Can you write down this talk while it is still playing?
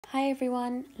Hi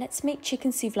everyone, let's make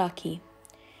chicken souvlaki.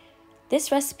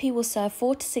 This recipe will serve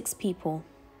 4 to 6 people.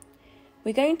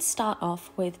 We're going to start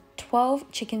off with 12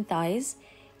 chicken thighs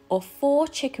or 4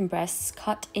 chicken breasts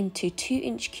cut into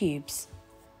 2-inch cubes.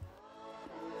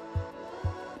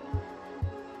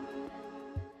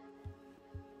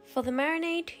 For the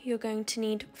marinade, you're going to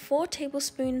need 4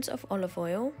 tablespoons of olive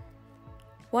oil,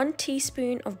 1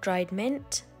 teaspoon of dried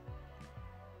mint,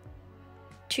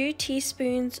 2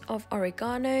 teaspoons of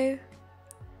oregano,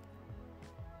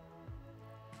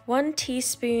 1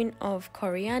 teaspoon of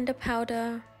coriander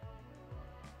powder,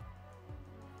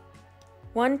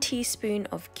 1 teaspoon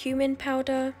of cumin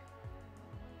powder,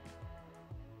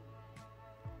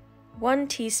 1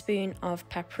 teaspoon of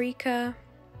paprika,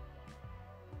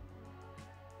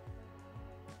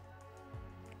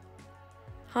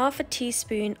 1/2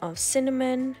 teaspoon of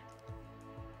cinnamon,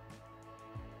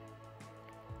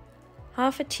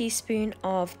 1/2 teaspoon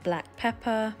of black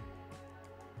pepper,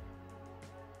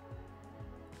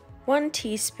 1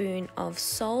 teaspoon of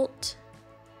salt,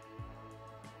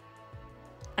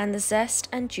 and the zest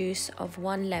and juice of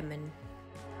 1 lemon.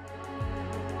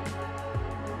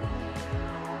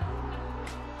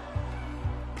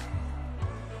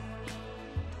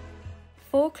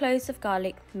 Four cloves of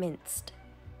garlic minced.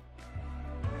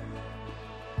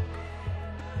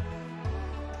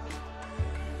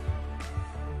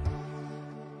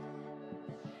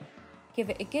 Give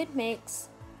it a good mix,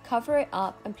 cover it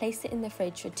up and place it in the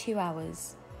fridge for 2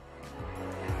 hours.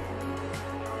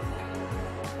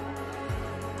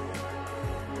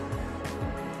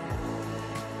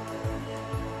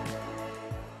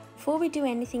 Before we do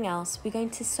anything else, we're going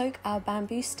to soak our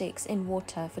bamboo sticks in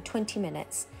water for 20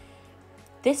 minutes.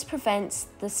 This prevents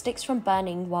the sticks from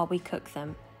burning while we cook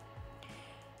them.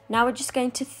 Now we're just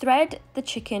going to thread the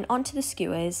chicken onto the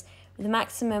skewers with a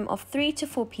maximum of 3 to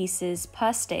 4 pieces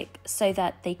per stick so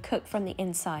that they cook from the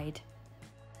inside.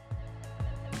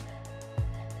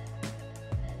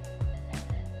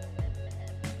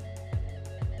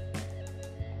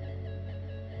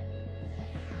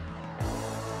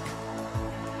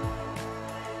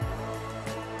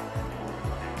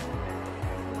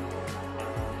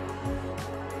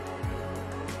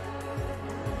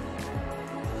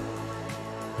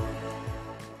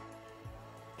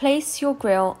 Place your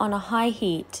grill on a high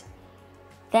heat,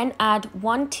 then add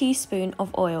 1 teaspoon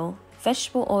of oil.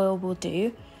 Vegetable oil will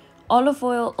do. Olive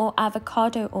oil or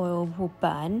avocado oil will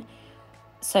burn,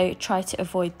 so try to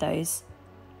avoid those.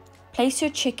 Place your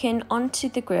chicken onto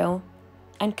the grill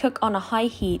and cook on a high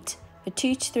heat for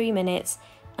 2 to 3 minutes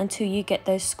until you get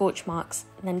those scorch marks,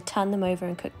 and then turn them over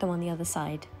and cook them on the other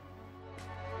side.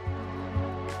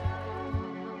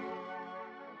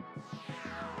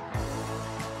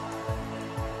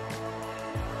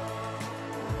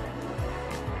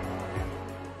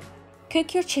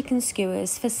 Cook your chicken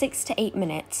skewers for 6 to 8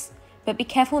 minutes, but be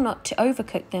careful not to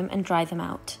overcook them and dry them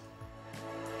out.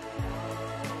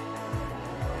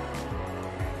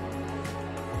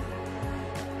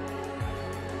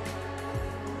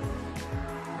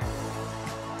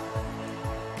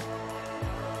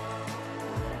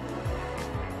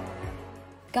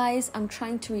 Guys, I'm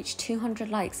trying to reach 200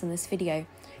 likes on this video,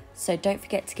 so don't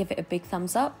forget to give it a big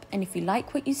thumbs up, and if you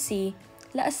like what you see,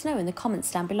 let us know in the comments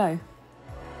down below.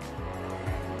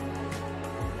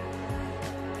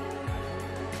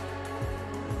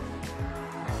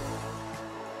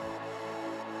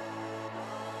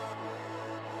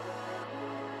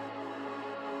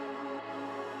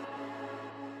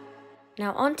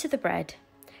 Now onto the bread.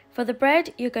 For the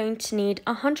bread, you're going to need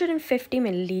 150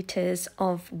 milliliters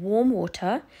of warm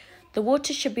water. The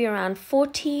water should be around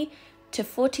 40 to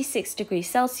 46 degrees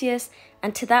Celsius,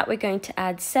 and to that we're going to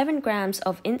add 7 grams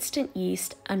of instant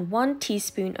yeast and 1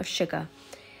 teaspoon of sugar.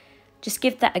 Just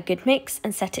give that a good mix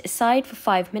and set it aside for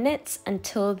 5 minutes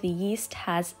until the yeast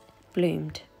has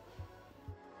bloomed.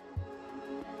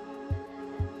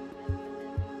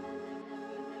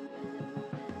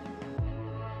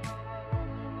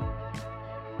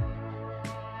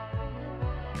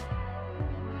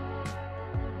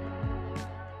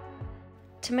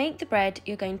 To make the bread,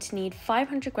 you're going to need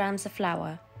 500 grams of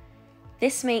flour.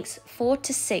 This makes 4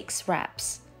 to 6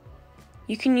 wraps.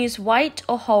 You can use white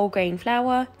or whole grain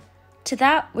flour. To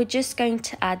that, we're just going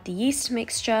to add the yeast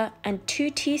mixture and 2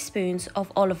 teaspoons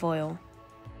of olive oil.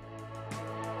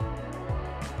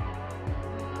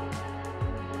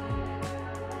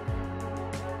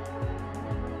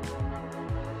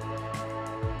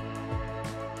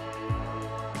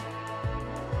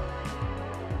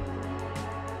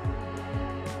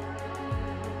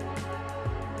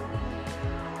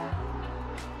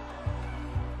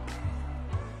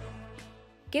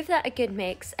 Give that a good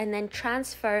mix and then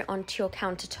transfer it onto your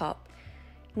countertop.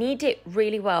 Knead it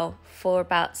really well for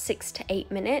about 6 to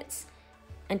 8 minutes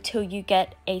until you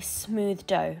get a smooth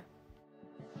dough.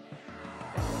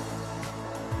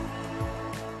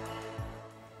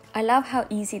 I love how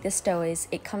easy this dough is.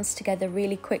 It comes together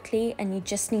really quickly and you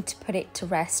just need to put it to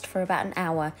rest for about an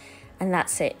hour and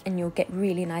that's it, and you'll get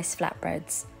really nice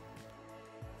flatbreads.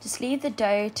 Just leave the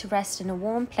dough to rest in a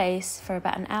warm place for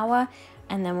about an hour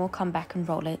and then we'll come back and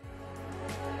roll it.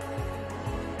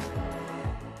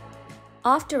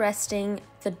 After resting,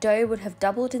 the dough would have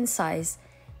doubled in size.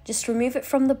 Just remove it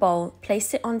from the bowl,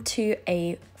 place it onto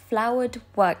a floured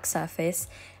work surface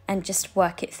and just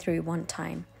work it through one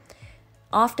time.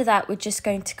 After that, we're just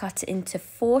going to cut it into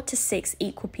 4 to 6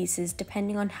 equal pieces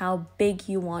depending on how big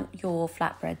you want your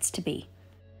flatbreads to be.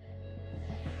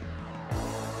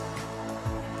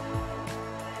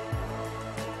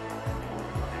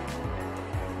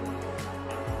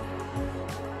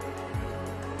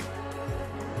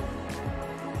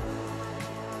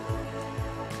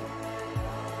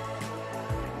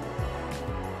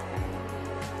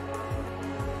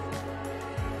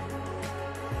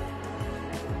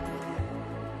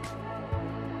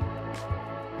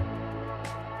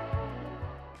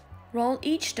 Roll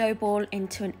each dough ball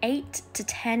into an 8 to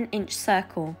 10 inch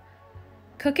circle.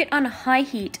 Cook it on a high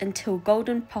heat until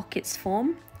golden pockets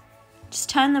form. Just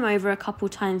turn them over a couple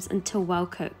times until well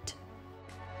cooked.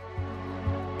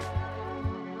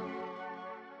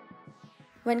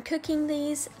 When cooking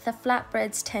these, the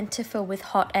flatbreads tend to fill with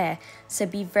hot air, so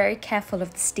be very careful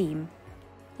of the steam.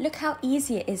 Look how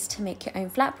easy it is to make your own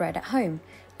flatbread at home.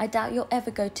 I doubt you'll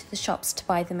ever go to the shops to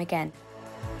buy them again.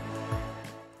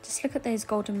 Just look at those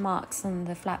golden marks on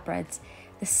the flatbreads.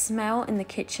 The smell in the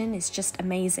kitchen is just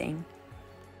amazing.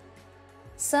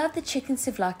 Serve the chicken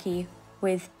souvlaki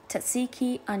with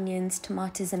tzatziki, onions,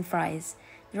 tomatoes and fries.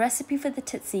 The recipe for the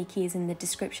tzatziki is in the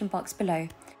description box below.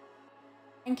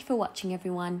 Thank you for watching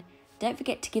everyone. Don't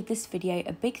forget to give this video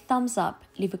a big thumbs up,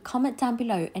 leave a comment down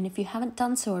below, and if you haven't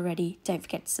done so already, don't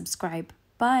forget to subscribe.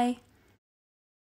 Bye!